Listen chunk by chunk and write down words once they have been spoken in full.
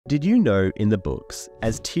Did you know in the books,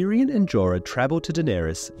 as Tyrion and Jorah travel to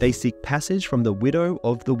Daenerys, they seek passage from the widow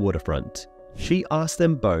of the waterfront? She asks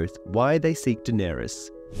them both why they seek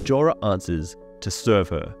Daenerys. Jorah answers, to serve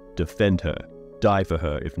her, defend her, die for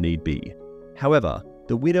her if need be. However,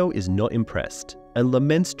 the widow is not impressed and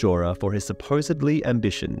laments Jorah for his supposedly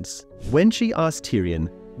ambitions. When she asks Tyrion,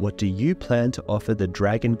 "What do you plan to offer the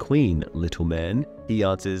Dragon Queen, little man?" he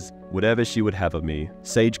answers, "Whatever she would have of me.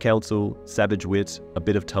 Sage counsel, savage wit, a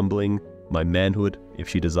bit of tumbling, my manhood, if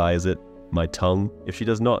she desires it, my tongue, if she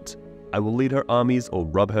does not. I will lead her armies or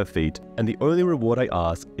rub her feet, and the only reward I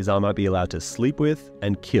ask is I might be allowed to sleep with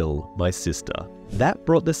and kill my sister." That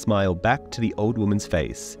brought the smile back to the old woman's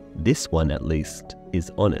face. This one, at least,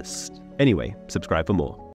 is honest. Anyway, subscribe for more.